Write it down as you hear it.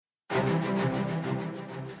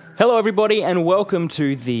Hello, everybody, and welcome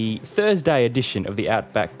to the Thursday edition of the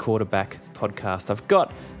Outback Quarterback podcast. I've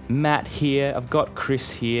got Matt here. I've got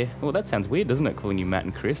Chris here. Well, that sounds weird, doesn't it, calling you Matt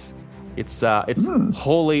and Chris? It's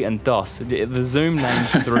Hally and Dos. The Zoom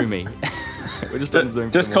names threw me. We're just on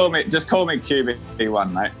Zoom. Just call me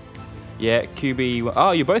QB1, mate. Yeah, QB1.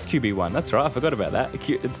 Oh, you're both QB1. That's right. I forgot about that.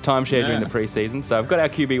 It's timeshare during the preseason. So I've got our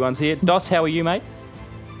QB1s here. Dos, how are you, mate?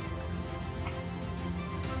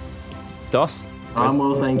 Dos? I'm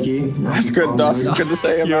well, thank you. That's good, Dos. Good to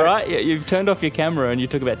see you, mate. You're right. Yeah, you've turned off your camera and you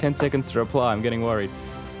took about 10 seconds to reply. I'm getting worried.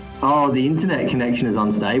 Oh, the internet connection is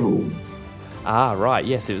unstable. Ah, right.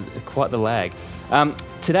 Yes, it was quite the lag.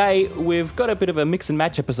 Today, we've got a bit of a mix and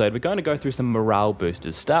match episode. We're going to go through some morale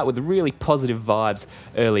boosters. Start with really positive vibes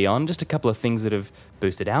early on. Just a couple of things that have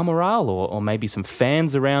boosted our morale or maybe some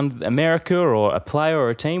fans around America or a player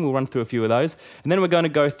or a team. We'll run through a few of those. And then we're going to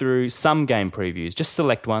go through some game previews, just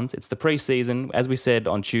select ones. It's the preseason. As we said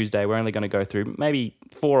on Tuesday, we're only going to go through maybe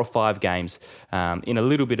 4 or 5 games in a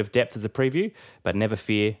little bit of depth as a preview. But never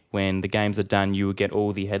fear, when the games are done, you will get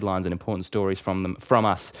all the headlines and important stories from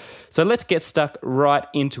us. So let's get stuck right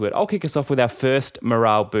into it. I'll kick us off with our first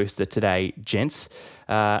morale booster today, gents.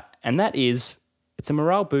 And that is, it's a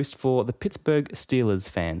morale boost for the Pittsburgh Steelers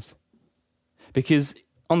fans. Because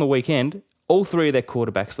on the weekend, all 3 of their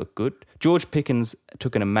quarterbacks looked good. George Pickens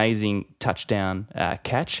took an amazing touchdown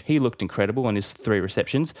catch. He looked incredible on his 3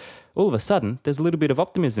 receptions. All of a sudden, there's a little bit of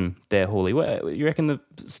optimism there, Hawley. You reckon the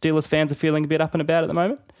Steelers fans are feeling a bit up and about at the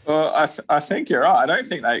moment? Well, I think you're right. I don't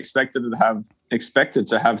think they expected to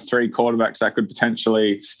have 3 quarterbacks that could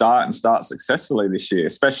potentially start successfully this year.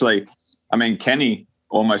 Especially, Kenny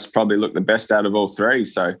almost probably looked the best out of all 3.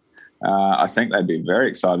 So I think they'd be very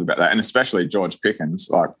excited about that. And especially George Pickens,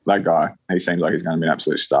 like that guy, he seems like he's going to be an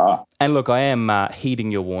absolute star. And look, I am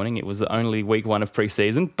heeding your warning. It was only week 1 of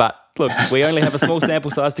preseason, but look, we only have a small sample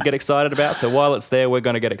size to get excited about. So while it's there, we're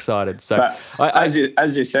going to get excited. So as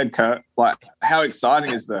you said, Kurt, like how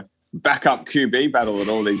exciting is the backup QB battle at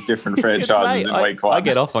all these different franchises in week 1? I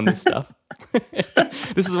get off on this stuff.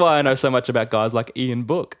 This is why I know so much about guys like Ian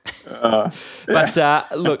Book. But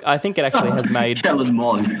look, I think it actually has made...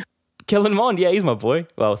 Kellen Mond, yeah, he's my boy.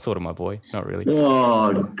 Well, sort of my boy, not really.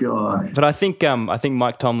 Oh, God. But I think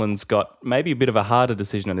Mike Tomlin's got maybe a bit of a harder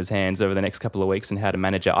decision on his hands over the next couple of weeks in how to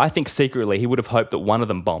manage it. I think secretly he would have hoped that one of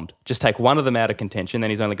them bombed. Just take one of them out of contention, then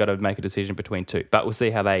he's only got to make a decision between 2. But we'll see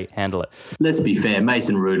how they handle it. Let's be fair,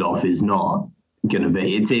 Mason Rudolph is not going to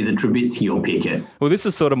be. It's either Trubisky or Pickett. Well, this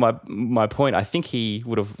is sort of my point. I think he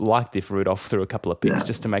would have liked if Rudolph threw a couple of picks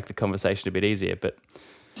just to make the conversation a bit easier, but...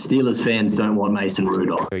 Steelers fans don't want Mason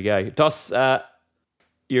Rudolph. There we go. Dos,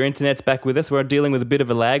 your internet's back with us. We're dealing with a bit of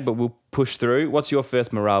a lag, but we'll push through. What's your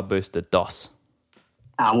first morale booster, Dos?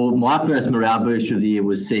 Well, my first morale booster of the year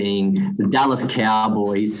was seeing the Dallas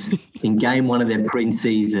Cowboys in game 1 of their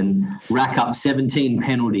preseason rack up 17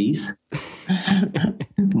 penalties.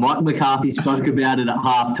 Mike McCarthy spoke about it at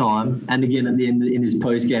halftime and again at the end in his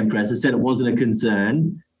post-game presser, said it wasn't a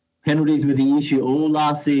concern. Penalties were the issue all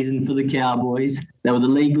last season for the Cowboys. They were the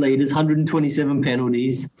league leaders, 127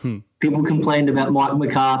 penalties. People complained about Mike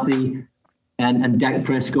McCarthy and Dak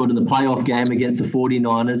Prescott in the playoff game against the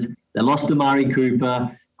 49ers. They lost to Amari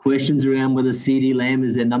Cooper. Questions around whether CeeDee Lamb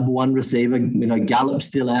is their number 1 receiver. Gallup's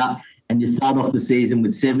still out. And you start off the season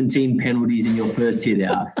with 17 penalties in your first hit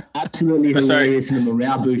out. Absolutely hilarious and a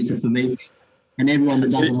morale booster for me and everyone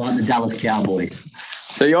that doesn't like the Dallas Cowboys.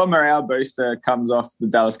 So your morale booster comes off the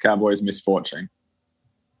Dallas Cowboys' misfortune.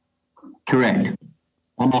 Correct.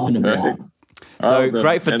 I'm up and about. Perfect. So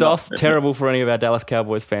great for Dos, terrible for any of our Dallas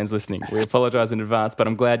Cowboys fans listening. We apologise in advance, but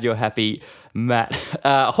I'm glad you're happy, Matt.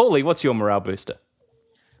 Hawley, what's your morale booster?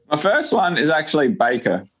 My first one is actually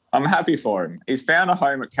Baker. I'm happy for him. He's found a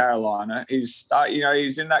home at Carolina. He's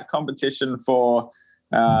in that competition for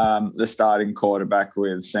the starting quarterback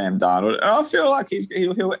with Sam Darnold. And I feel like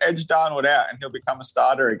he'll edge Darnold out and he'll become a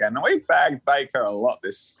starter again. And we've bagged Baker a lot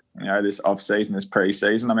this offseason, this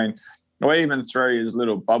preseason. We even threw his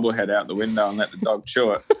little bobblehead out the window and let the dog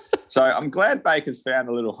chew it. So I'm glad Baker's found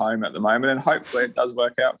a little home at the moment, and hopefully it does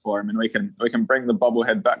work out for him and we can bring the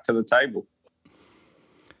bobblehead back to the table.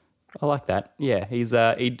 I like that. Yeah, he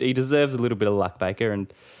deserves a little bit of luck, Baker,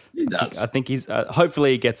 and he does. I think he's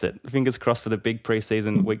hopefully he gets it. Fingers crossed for the big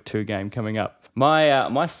preseason week 2 game coming up.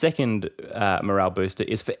 My second morale booster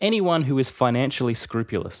is for anyone who is financially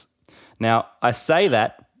scrupulous. Now, I say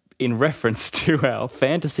that in reference to our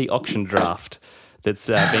fantasy auction draft that's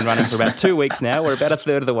been running for about 2 weeks now. We're about a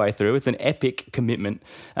third of the way through. It's an epic commitment.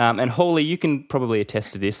 And Hawley, you can probably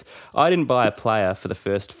attest to this. I didn't buy a player for the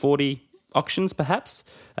first 40 auctions, perhaps.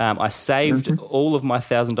 I saved all of my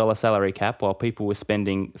 $1,000 salary cap while people were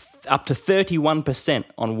spending up to 31%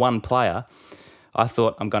 on one player. I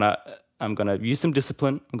thought I'm gonna use some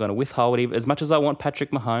discipline. I'm gonna withhold it. As much as I want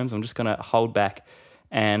Patrick Mahomes, I'm just gonna hold back.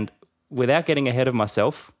 And without getting ahead of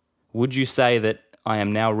myself, would you say that I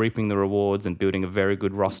am now reaping the rewards and building a very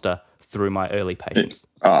good roster through my early patience?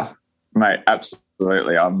 Oh, mate,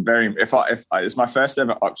 absolutely. I'm very. If it's my first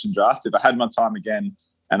ever auction draft. If I had my time again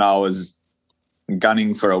and I was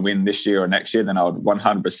gunning for a win this year or next year, then I would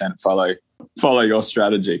 100% follow your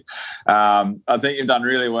strategy. I think you've done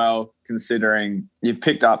really well considering you've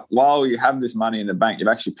picked up, while you have this money in the bank, you've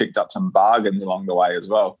actually picked up some bargains along the way as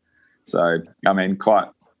well. So, I mean, quite,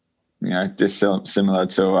 similar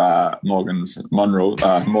to Morgan's Mongrels.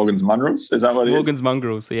 Is that what it is? Morgan's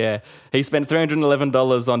Mongrels, yeah. He spent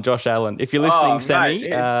 $311 on Josh Allen. If you're listening, Sammy,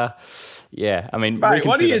 mate, I mean, mate,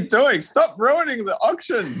 what are you doing? Stop ruining the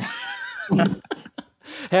auctions.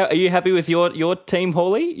 How are you happy with your team,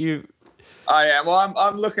 Hawley? I am. Well,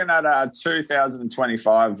 I'm looking at a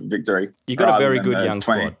 2025 victory. You got a very good young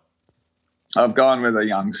squad. I've gone with a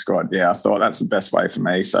young squad. Yeah, I thought that's the best way for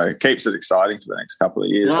me. So it keeps it exciting for the next couple of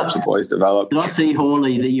years. Watch the boys develop. Did I see,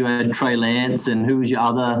 Hawley, that you had Trey Lance and who was your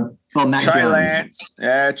other? Oh, Mac Jones.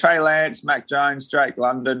 Trey Lance, Mac Jones, Drake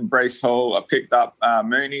London, Breece Hall. I picked up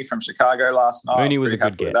Mooney from Chicago last night. Mooney was a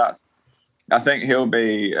good get. I think he'll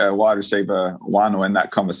be a wide receiver one or in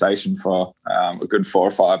that conversation for a good 4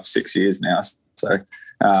 or 5, 6 years now. So,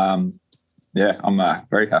 I'm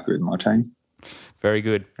very happy with my team. Very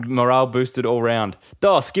good. Morale boosted all round.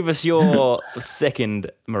 Dos, give us your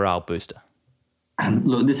second morale booster.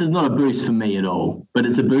 Look, this is not a boost for me at all, but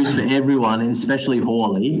it's a boost for everyone, and especially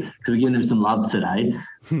Hawley, because we're giving him some love today,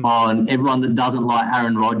 on everyone that doesn't like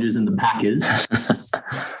Aaron Rodgers and the Packers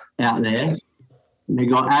out there. They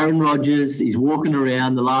got Aaron Rodgers. He's walking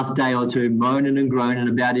around the last day or two moaning and groaning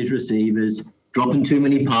about his receivers, dropping too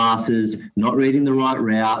many passes, not reading the right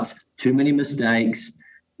routes, too many mistakes.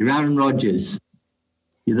 You're Aaron Rodgers.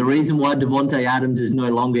 You're the reason why Devontae Adams is no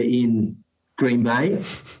longer in Green Bay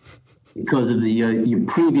because of the your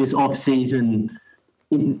previous off-season,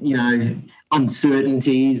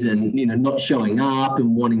 uncertainties and, not showing up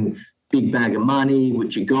and wanting big bag of money,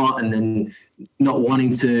 which you got, and then not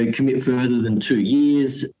wanting to commit further than 2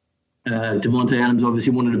 years. Devontae Adams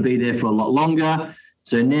obviously wanted to be there for a lot longer.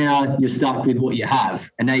 So now you're stuck with what you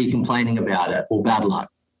have, and now you're complaining about it, or bad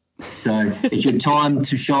luck. So it's your time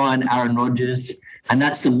to shine, Aaron Rodgers, and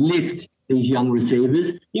that's to lift these young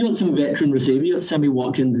receivers. You got some veteran receivers. You got Sammy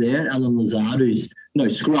Watkins there, Alan Lazard, who's no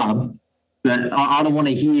scrub, but I don't want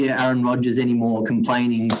to hear Aaron Rodgers anymore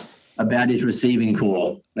complaining about his receiving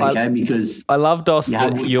core, because I love, Dos,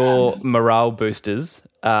 your morale boosters.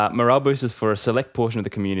 Morale boosters for a select portion of the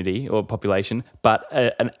community or population, but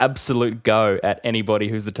an absolute go at anybody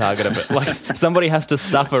who's the target of it. Like, somebody has to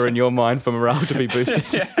suffer in your mind for morale to be boosted.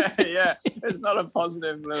 yeah, it's not a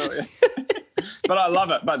positive little... But I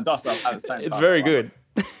love it. But Dos, at the same time, it's very good.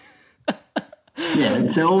 Yeah,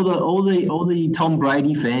 so all the Tom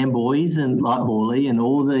Brady fanboys and like Hawley and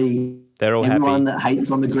they're all everyone happy. That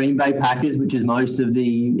hates on the Green Bay Packers, which is most of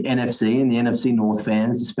the NFC and the NFC North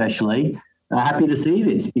fans especially, are happy to see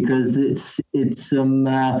this because it's a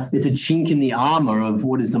chink in the armor of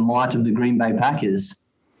what is the might of the Green Bay Packers,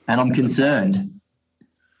 and I'm concerned.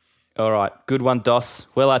 All right, good one, Dos.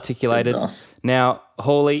 Well articulated. Now,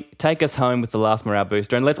 Hawley, take us home with the last morale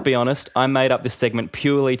booster. And let's be honest, I made up this segment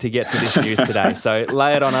purely to get to this news today. So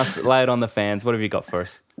lay it on us, lay it on the fans. What have you got for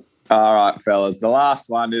us? All right, fellas. The last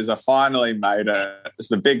one is I finally made it. It's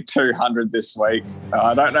the big 200 this week.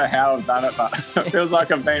 I don't know how I've done it, but it feels like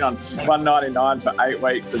I've been on 199 for 8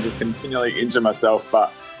 weeks and just continually injure myself.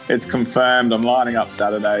 But it's confirmed. I'm lining up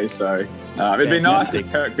Saturday, so it'd be nice if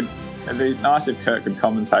Kurt could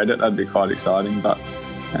commentate it. That'd be quite exciting. But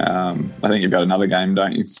I think you've got another game,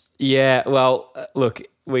 don't you? Yeah. Well, look.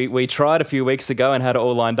 We tried a few weeks ago and had it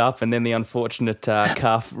all lined up, and then the unfortunate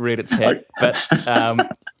calf reared its head. But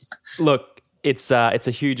look, it's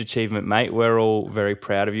a huge achievement, mate. We're all very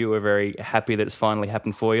proud of you. We're very happy that it's finally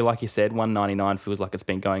happened for you. Like you said, 199 feels like it's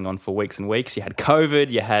been going on for weeks and weeks. You had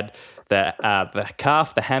COVID, you had the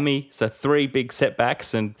calf, the hammy, so 3 big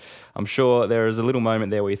setbacks, and I'm sure there was a little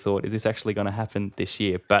moment there where you thought, is this actually going to happen this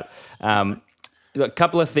year? But a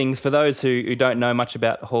couple of things for those who don't know much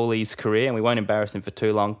about Hawley's career, and we won't embarrass him for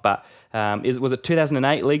too long, but was it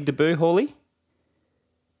 2008 league debut, Hawley?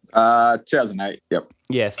 2008, yep.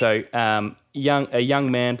 Yeah, so a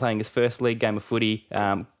young man playing his first league game of footy,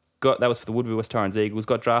 that was for the Woodville West Torrens Eagles,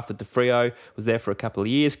 got drafted to Freo, was there for a couple of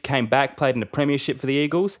years, came back, played in the premiership for the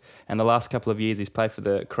Eagles, and the last couple of years he's played for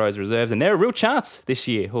the Crows reserves, and they're a real chance this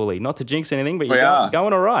year, Hawley. Not to jinx anything, but you're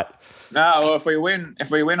going all right. No, well, if we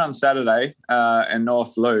win on Saturday and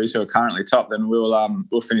North lose, who are currently top, then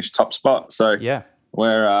we'll finish top spot. So yeah.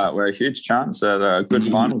 We're a huge chance at a good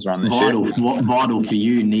finals run this year. Vital for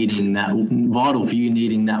you needing that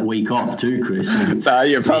week off too, Chris. No,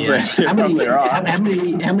 you're probably right.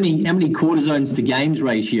 How many quarter zones to games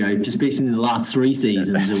ratio, especially in the last 3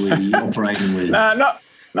 seasons, are we operating with? No,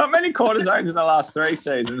 not many quarter zones in the last 3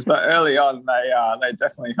 seasons, but early on they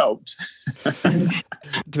definitely helped.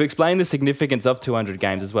 To explain the significance of 200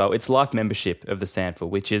 games as well, it's life membership of the SANFL,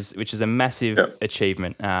 which is a massive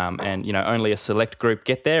achievement, and only a select group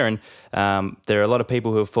get there, and there are a lot of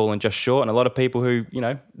people who have fallen just short, and a lot of people who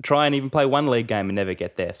try and even play one league game and never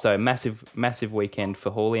get there. So massive weekend for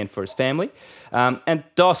Hawley and for his family. And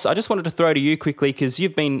Dos, I just wanted to throw to you quickly because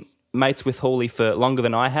you've been mates with Hawley for longer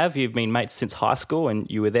than I have. You've been mates since high school, and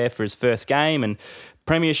you were there for his first game and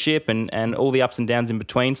premiership and all the ups and downs in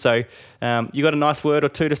between. So you got a nice word or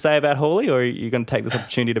two to say about Hawley, or are you going to take this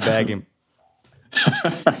opportunity to bag him?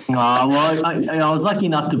 I was lucky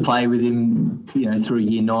enough to play with him, through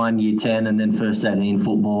year 9, year 10, and then first 18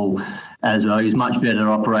 football as well. He was much better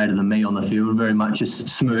operator than me on the field, very much a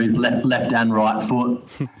smooth left and right foot.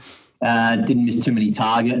 Didn't miss too many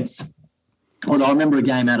targets. Well, I remember a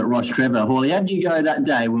game out at Ross Trevor. Hawley, how did you go that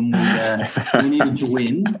day when we needed to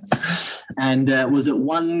win? And was it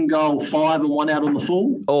 1 goal, 5 and 1 out on the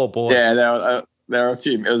full? Oh, boy. Yeah, there were a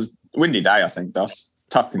few. It was a windy day, I think, Dust.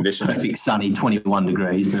 Tough conditions. Perfect sunny, 21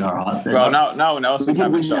 degrees, but all right. Well, no one else was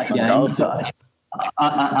having shots on goal. So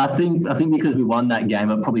I think because we won that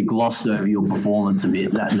game, it probably glossed over your performance a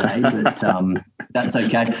bit that day, but that's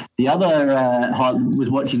okay. The other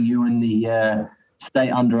was watching you in the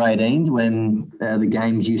state under 18s when the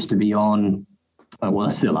games used to be on. Well,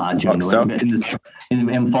 they still are during the week,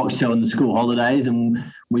 in Foxtel in the school holidays, and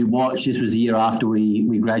we watched. This was the year after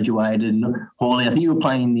we graduated. And Hawley, I think you were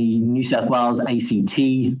playing the New South Wales ACT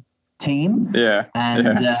team. Yeah,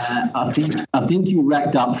 and I think you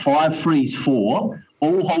racked up 5 frees 4,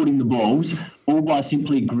 all holding the balls, all by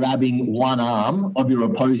simply grabbing one arm of your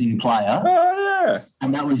opposing player. Oh yeah,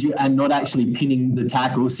 and that was you, and not actually pinning the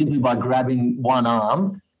tackle, simply by grabbing one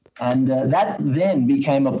arm. And that then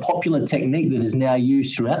became a popular technique that is now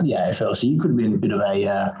used throughout the AFL. So you could have been a bit of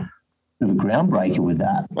a groundbreaker with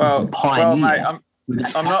that. Well, mate,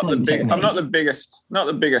 I'm not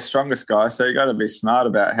the biggest, strongest guy. So you got to be smart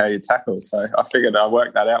about how you tackle. So I figured I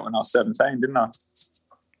worked that out when I was 17, didn't I?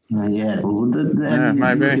 Yeah, well,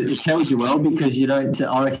 maybe it tells you well because you don't.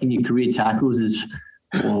 I reckon your career tackles is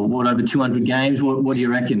over 200 games. What do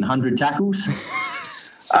you reckon? 100 tackles?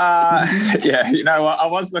 Yeah, I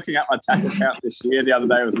was looking at my tackle count this year. The other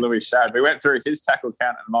day was Louis Shad. We went through his tackle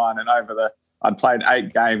count and mine, and I'd played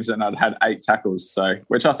 8 games and I'd had 8 tackles, so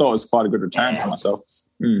which I thought was quite a good return for myself.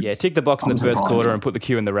 Yeah, tick the box in the first quarter and put the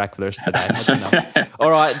queue in the rack for the rest of the day.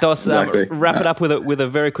 All right, Dos, exactly. Wrap it up with a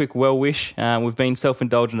very quick well wish. We've been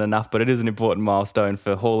self-indulgent enough, but it is an important milestone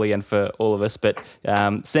for Hawley and for all of us. But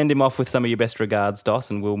send him off with some of your best regards, Dos,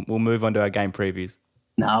 and we'll move on to our game previews.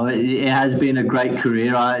 No, it has been a great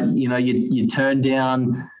career. You turned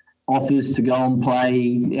down offers to go and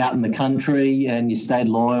play out in the country, and you stayed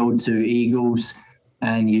loyal to Eagles,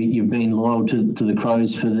 and you've been loyal to the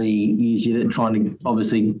Crows for the years you're trying to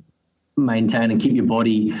obviously maintain and keep your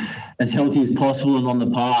body as healthy as possible and on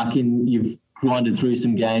the park. And you've grinded through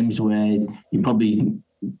some games where you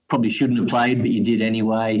probably shouldn't have played, but you did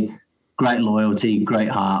anyway. Great loyalty, great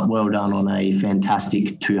heart. Well done on a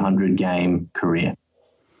fantastic 200-game career.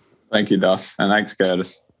 Thank you, Dos, and thanks,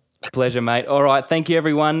 Curtis. Pleasure, mate. All right, thank you,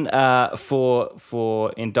 everyone,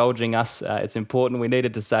 for indulging us. It's important. We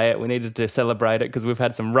needed to say it. We needed to celebrate it because we've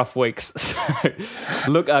had some rough weeks. So,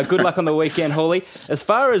 look, good luck on the weekend, Hawley. As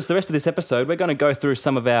far as the rest of this episode, we're going to go through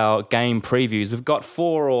some of our game previews. We've got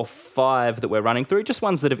 4 or 5 that we're running through, just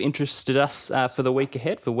ones that have interested us for the week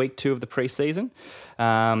ahead, for week 2 of the preseason.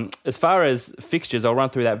 As far as fixtures, I'll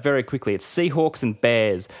run through that very quickly. It's Seahawks and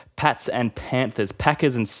Bears, Pats and Panthers,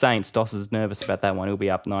 Packers and Saints. Dos is nervous about that one. He'll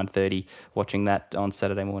be up 9:30 watching that on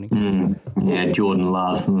Saturday morning. Yeah, Jordan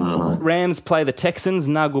Love. Rams play the Texans.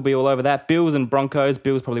 Nug will be all over that. Bills and Broncos.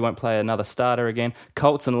 Bills probably won't play another starter again.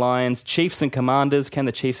 Colts and Lions. Chiefs and Commanders. Can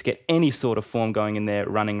the Chiefs get any sort of form going in their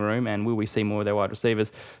running room? And will we see more of their wide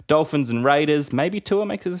receivers? Dolphins and Raiders. Maybe Tua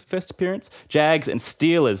makes his first appearance. Jags and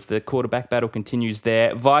Steelers. The quarterback battle continues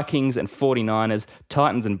there. Vikings and 49ers.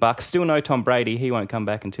 Titans and Bucks. Still no Tom Brady. He won't come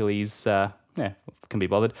back until he's, can be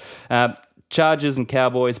bothered. Chargers and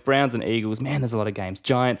Cowboys, Browns and Eagles. Man, there's a lot of games.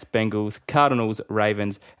 Giants, Bengals, Cardinals,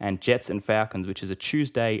 Ravens, and Jets and Falcons, which is a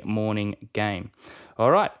Tuesday morning game.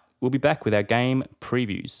 All right, we'll be back with our game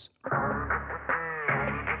previews.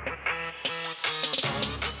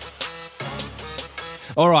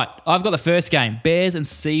 All right, I've got the first game, Bears and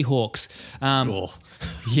Seahawks.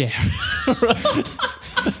 Yeah.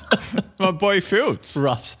 My boy Fields.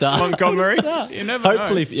 Rough start. Montgomery. You never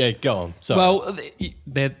Hopefully, yeah, go on. Sorry. Well,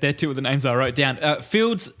 they're two of the names I wrote down.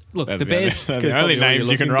 Fields, look, the Bears... They're the only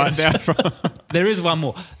names you can write down from. There is one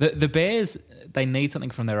more. The Bears, they need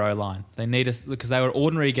something from their O-line. They need us because they were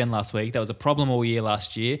ordinary again last week. That was a problem all year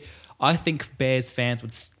last year. I think Bears fans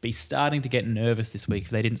would be starting to get nervous this week if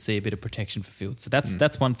they didn't see a bit of protection for Fields. So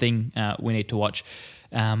that's one thing we need to watch.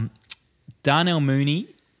 Darnell Mooney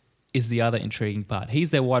is the other intriguing part.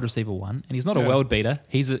 He's their wide receiver one, and he's not a world beater.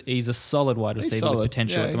 He's a solid wide receiver with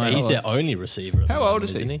potential at the moment. He's their only receiver. How old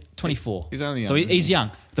is isn't he? 24. He's only young. So he's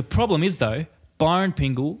young. The problem is, though, Byron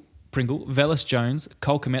Pringle, Velus Jones,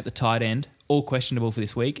 Cole Kmet, the tight end, all questionable for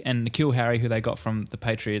this week, and N'Keal Harry, who they got from the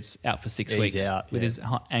Patriots, out for 6 weeks with his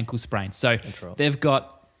ankle sprain. So they've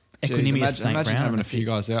got Equinemius St. Brown. Imagine having a few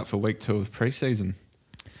guys out for week 2 of preseason.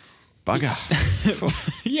 Bugger.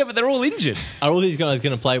 Yeah, but they're all injured. Are all these guys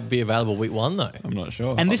going to be available week 1, though? I'm not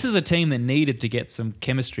sure. And this is a team that needed to get some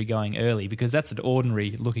chemistry going early because that's an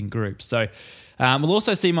ordinary-looking group. So we'll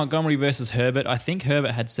also see Montgomery versus Herbert. I think Herbert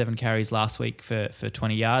had 7 carries last week for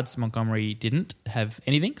 20 yards. Montgomery didn't have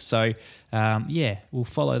anything. So, we'll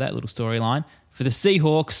follow that little storyline. For the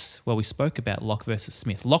Seahawks, well, we spoke about Locke versus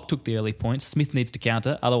Smith. Locke took the early points. Smith needs to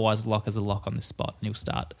counter. Otherwise, Locke has a lock on this spot, and he'll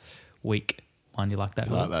start week 1. You like that?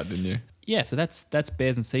 You like that, didn't you? Yeah, so that's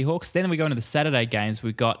Bears and Seahawks. Then we go into the Saturday games.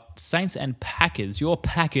 We've got Saints and Packers. Your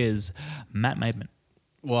Packers, Matt Maidman.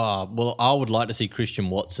 Wow. Well, I would like to see Christian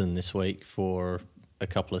Watson this week for a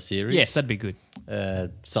couple of series. Yes, that'd be good.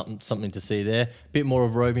 Something to see there. A bit more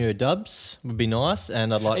of Romeo Dubs would be nice,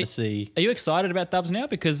 and I'd like to see... Are you excited about Dubs now?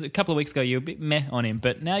 Because a couple of weeks ago you were a bit meh on him,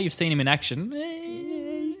 but now you've seen him in action.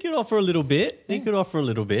 He could offer a little bit.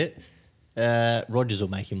 Rodgers will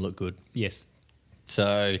make him look good. Yes.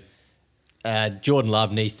 So Jordan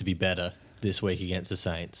Love needs to be better this week against the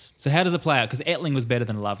Saints. So how does it play out? Because Etling was better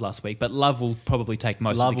than Love last week, but Love will probably take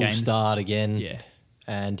most of the games. Love will start again. Yeah.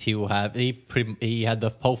 And he had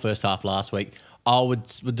the whole first half last week. I would,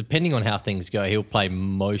 depending on how things go, he'll play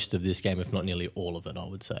most of this game, if not nearly all of it, I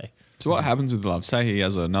would say. So what happens with Love? Say he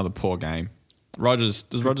has another poor game. Does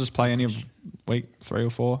Rodgers play any of week 3 or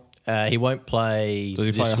 4? He won't play Does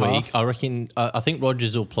he this play a week. half? I reckon. I think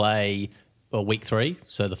Rodgers will play week 3,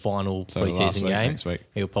 so the final preseason game. Next week.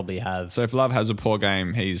 He'll probably have. So if Love has a poor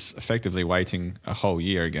game, he's effectively waiting a whole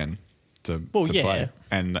year again to play.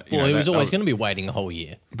 And he was always going to be waiting a whole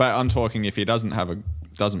year. But I'm talking if he doesn't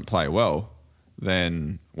play well,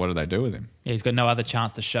 then what do they do with him? Yeah, he's got no other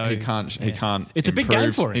chance to show. He can't. It's a big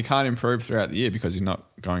game for him. He can't improve throughout the year because he's not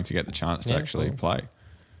going to get the chance to actually play.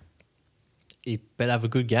 He better have a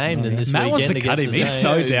good game than this Matt weekend. wants to cut him. He's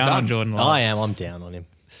so down on Jordan Love. I am. I'm down on him.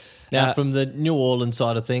 Now, from the New Orleans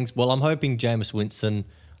side of things, well, I'm hoping Jameis Winston,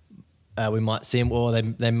 we might see him, or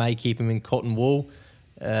they may keep him in cotton wool.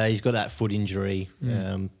 He's got that foot injury,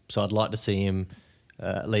 so I'd like to see him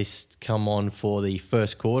at least come on for the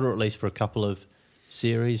first quarter, or at least for a couple of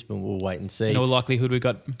series, but we'll wait and see. In all likelihood, we've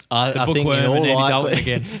got I think bookworm and Andy Dalton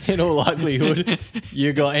again. In all likelihood,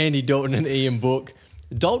 you got Andy Dalton and Ian Book.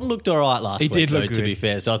 Dalton looked all right last week, though, to be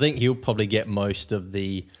fair. So I think he'll probably get most of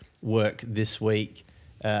the work this week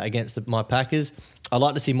against my Packers. I'd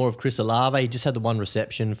like to see more of Chris Olave. He just had the one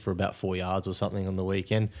reception for about 4 yards or something on the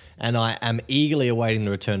weekend. And I am eagerly awaiting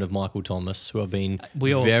the return of Michael Thomas, who I've been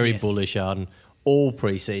very bullish on all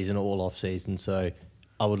preseason, all off-season. So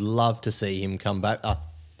I would love to see him come back. I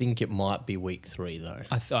think it might be week 3, though.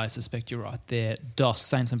 I suspect you're right there. DOS,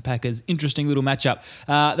 Saints and Packers, interesting little matchup.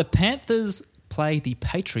 The Panthers play the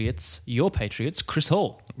Patriots, your Patriots, Chris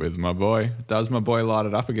Hall. With my boy. Does my boy light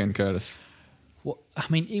it up again, Curtis? Well, I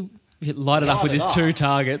mean, he lighted up with his 2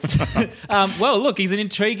 targets. Well, look, he's an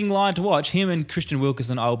intriguing line to watch. Him and Christian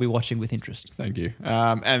Wilkerson I will be watching with interest. Thank you.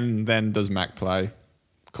 And then does Mac play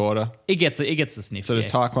quarter? He gets a sniff. So does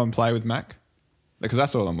Taekwon play with Mac? Because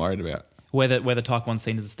that's all I'm worried about. Whether Taekwon's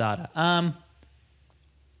seen as a starter.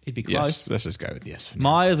 He'd be close. Yes, let's just go with yes.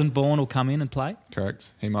 Myers and Bourne will come in and play. Correct.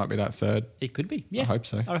 He might be that third. It could be, yeah. I hope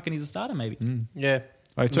so. I reckon he's a starter, maybe. Yeah.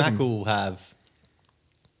 Mac will have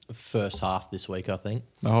the first half this week, I think.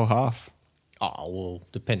 The whole half? Oh, well,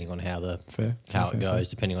 depending on how it goes,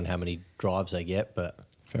 depending on how many drives they get. But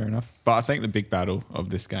fair enough. But I think the big battle of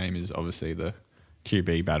this game is obviously the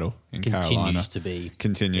QB battle in Carolina.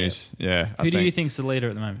 Continues. Yeah. Who do you think's the leader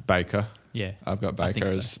at the moment? Baker. Yeah. I've got I Baker think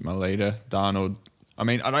so. as my leader. Darnold. I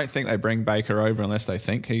mean, I don't think they bring Baker over unless they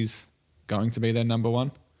think he's going to be their number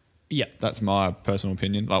one. Yeah. That's my personal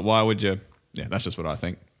opinion. Like, why would you? Yeah, that's just what I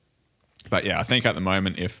think. But yeah, I think at the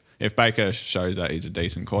moment, if Baker shows that he's a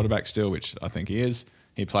decent quarterback still, which I think he is,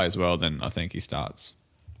 he plays well, then I think he starts.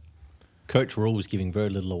 Coach Rule was giving very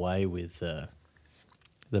little away with the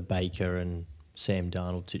Baker and Sam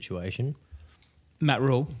Darnold situation. Matt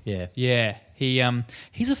Rule. Yeah. Yeah.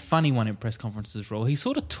 He's a funny one in press conferences, Rule. He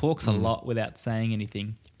sort of talks a lot without saying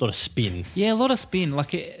anything. A lot of spin. Yeah, a lot of spin.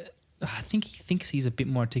 Like, I think he thinks he's a bit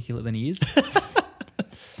more articulate than he is.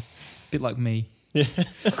 Bit like me. Yeah.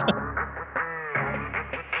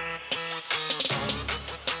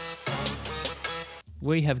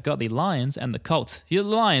 We have got the Lions and the Colts. You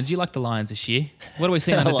like the Lions this year. What are we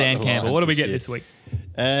seeing under like Dan the Campbell? Lions What do we this get year. this week?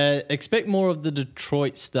 Expect more of the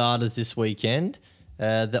Detroit starters this weekend.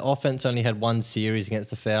 The offense only had one series against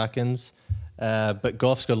the Falcons, but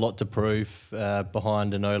Goff's got a lot to prove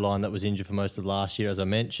behind an O-line that was injured for most of last year, as I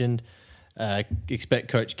mentioned. Expect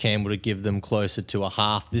Coach Campbell to give them closer to a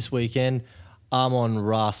half this weekend.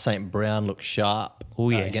 Amon-Ra St. Brown looked sharp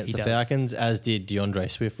against the Falcons, as did DeAndre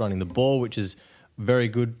Swift running the ball, which is very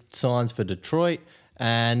good signs for Detroit.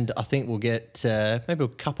 And I think we'll get maybe a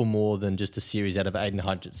couple more than just a series out of Aiden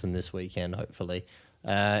Hutchinson this weekend, hopefully.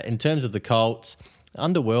 In terms of the Colts,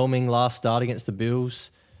 underwhelming last start against the Bills.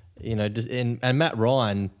 And Matt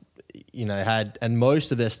Ryan, had, and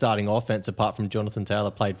most of their starting offense, apart from Jonathan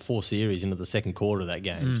Taylor, played 4 series into the second quarter of that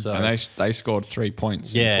game. So And they scored 3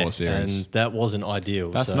 points in 4 series. and that wasn't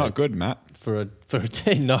ideal. That's So not good, Matt. for a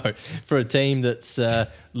team that's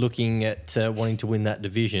looking at wanting to win that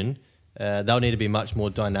division. They'll need to be much more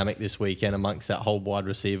dynamic this weekend amongst that whole wide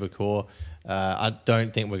receiver core. I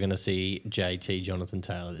don't think we're going to see JT Jonathan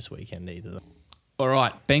Taylor this weekend either. All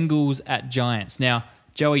right, Bengals at Giants. Now,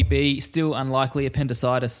 Joey B, still unlikely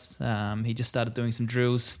appendicitis. He just started doing some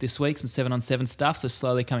drills this week, some 7-on-7 stuff, so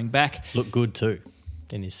slowly coming back. Look good too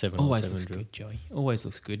in his 7-on-7 Always looks drill. good, Joey. Always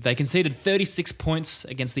looks good. They conceded 36 points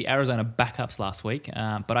against the Arizona backups last week,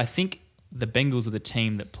 but I think the Bengals were the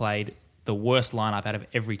team that played the worst lineup out of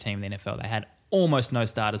every team in the NFL. They had almost no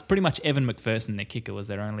starters. Pretty much Evan McPherson, their kicker, was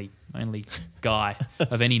their only guy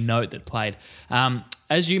of any note that played.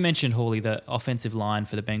 As you mentioned, Hawley, the offensive line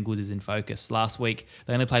for the Bengals is in focus. Last week,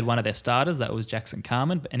 they only played one of their starters. That was Jackson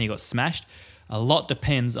Carman, and he got smashed. A lot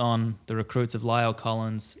depends on the recruits of Lyle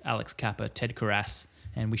Collins, Alex Kappa, Ted Karras,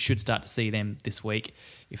 and we should start to see them this week.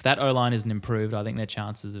 If that O-line isn't improved, I think their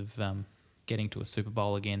chances of getting to a Super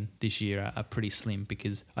Bowl again this year are pretty slim,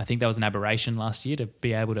 because I think that was an aberration last year to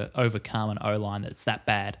be able to overcome an O-line that's that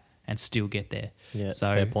bad and still get there. Yeah, that's a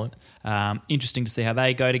fair point. Interesting to see how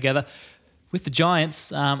they go together. With the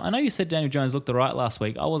Giants, I know you said Daniel Jones looked all right last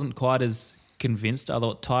week. I wasn't quite as convinced. I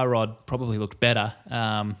thought Tyrod probably looked better.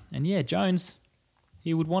 And yeah, Jones,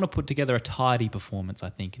 he would want to put together a tidy performance, I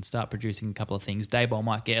think, and start producing a couple of things. Dayball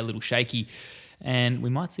might get a little shaky, and we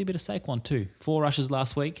might see a bit of Saquon too. 4 rushes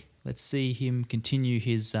last week. Let's see him continue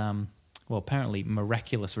his, apparently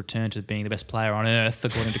miraculous return to being the best player on earth,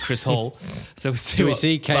 according to Chris Hall. So we'll see. Do we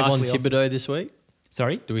see Kayvon Thibodeau this week?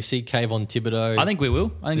 Sorry? Do we see Kayvon Thibodeau? I think we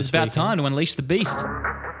will. I think it's about time to unleash the beast.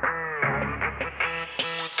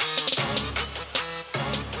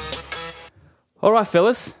 All right,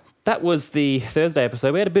 fellas. That was the Thursday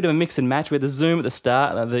episode. We had a bit of a mix and match. We had the Zoom at the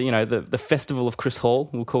start, the festival of Chris Hall.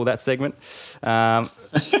 We'll call that segment. We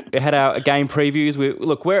had our game previews.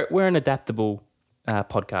 We're an adaptable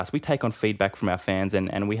podcast. We take on feedback from our fans,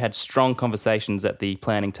 and we had strong conversations at the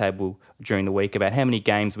planning table during the week about how many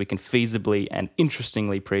games we can feasibly and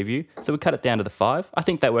interestingly preview. So we cut it down to the 5. I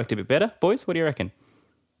think that worked a bit better. Boys, what do you reckon?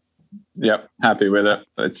 Yep, happy with it.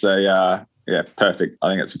 It's perfect. I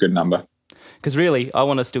think it's a good number. Because really, I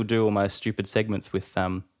want to still do all my stupid segments with,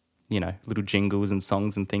 little jingles and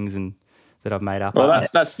songs and things that I've made up. Well,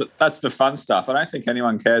 that's the fun stuff. I don't think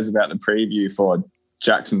anyone cares about the preview for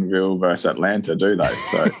Jacksonville versus Atlanta, do they?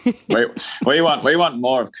 So we want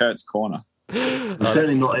more of Kurt's corner. It's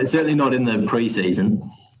certainly not in the preseason.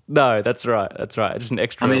 No, that's right. Just an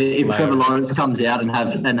extra. I mean, if layer. Trevor Lawrence comes out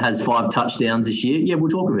and has 5 touchdowns this year, yeah, we'll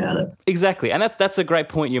talk about it. Exactly, and that's a great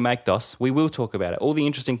point you make, Dos. We will talk about it. All the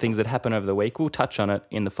interesting things that happen over the week, we'll touch on it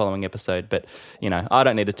in the following episode. But I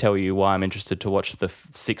don't need to tell you why I'm interested to watch the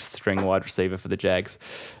 6th string wide receiver for the Jags.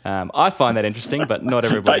 I find that interesting, but not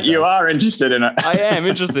everybody. But you are interested in it. I am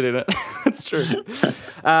interested in it. That's true.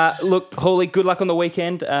 Look, Hawley, good luck on the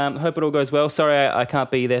weekend. Hope it all goes well. Sorry I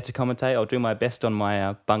can't be there to commentate. I'll do my best on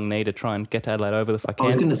my bung knee to try and get to Adelaide Oval if I can. I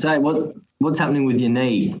was going to say, what's happening with your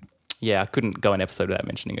knee? Yeah, I couldn't go an episode without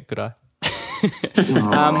mentioning it, could I?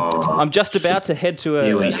 I'm just about to head to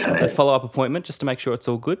Here we a go. follow-up appointment just to make sure it's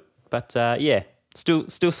all good. But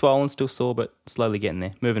still swollen, still sore, but slowly getting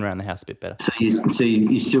there. Moving around the house a bit better. So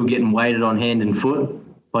you're still getting weighted on hand and foot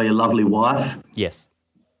by your lovely wife? Yes,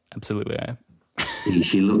 absolutely I am.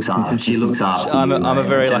 She looks after. She looks after. I'm you, a mate,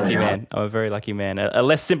 very I'll tell lucky you. man. I'm a very lucky man. A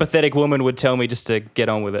less sympathetic woman would tell me just to get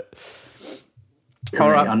on with it. All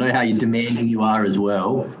right. I know how demanding you are as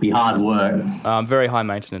well. Be hard work. I'm very high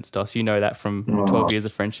maintenance, Dos. You know that from 12 years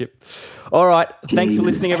of friendship. All right. Thanks for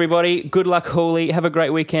listening, everybody. Good luck, Hawley. Have a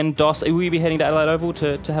great weekend. Dos, will you be heading to Adelaide Oval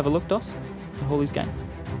to have a look, Dos? The Hawley's game.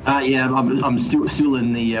 Yeah, I'm still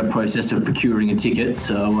in the process of procuring a ticket.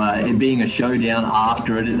 So it being a showdown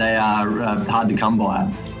after it, they are hard to come by.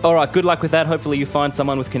 All right. Good luck with that. Hopefully you find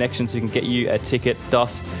someone with connections who can get you a ticket,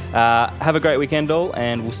 Dos. Have a great weekend, all,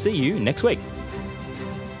 and we'll see you next week.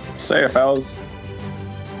 See ya, fellas.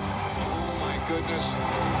 My goodness.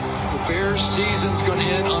 The Bears' season's going to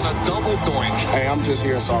end on a double doink. Hey, I'm just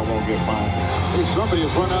here so I won't get fined. Hey, somebody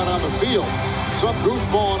has run out on the field. Some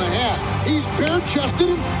goofball in a hat. He's bare-chested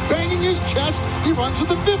and banging his chest. He runs to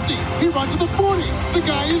the 50. He runs to the 40. The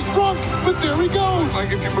guy is drunk, but there he goes.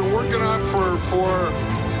 Like if you've been working out for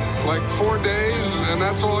like 4 days and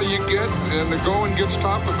that's all you get and the going gets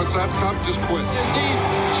tough, if it's that tough, just quit. As he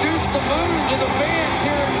shoots the moon to the fans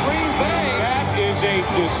here in Green Bay. That is a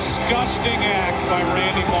disgusting act by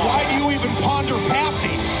Randy Moss. Why do you even ponder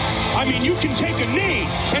passing? I mean, you can take a knee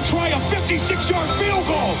and try a 56-yard field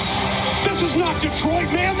goal. This is not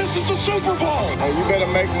Detroit, man. This is the Super Bowl. Hey, you better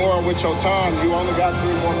make more with your time. You only got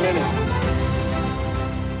 3 more minutes.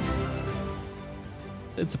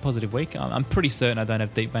 It's a positive week. I'm pretty certain I don't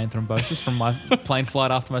have deep vein thrombosis from my plane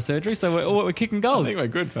flight after my surgery, so we're kicking I goals. think we're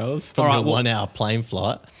good, fellas. From All right, a well- 1 hour plane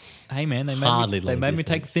flight. Hey man, they Hardly made long me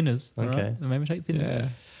take thinners. all Okay. right? They made me take thinners. Yeah.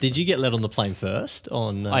 Did you get let on the plane first?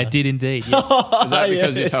 I did indeed. Yes. Is that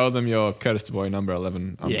because you told them you're Curtis Du Bois number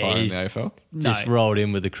 11 umpire in the AFL? Just No. rolled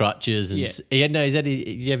in with the crutches and Yeah.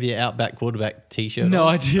 you have your outback quarterback t-shirt? No,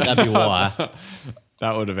 on? I didn't. That'd be why.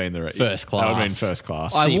 That would have been the First That would have been class. first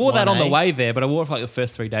class. I Seat wore that on the 1A. way there, but I wore it for like the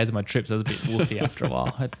first 3 days of my trip, so I was a bit woofy after a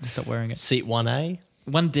while. I had to stop wearing it. Seat 1A,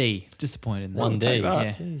 1D, disappointed in that. 1D. take that.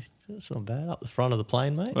 Yeah. Jeez, that's not bad. Up the front of the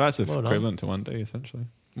plane, mate. Well, that's Well done. equivalent to 1D, essentially.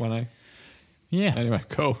 1A. Yeah. Anyway,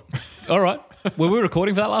 cool. All right. Were we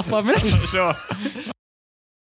recording for that last 5 minutes? Sure.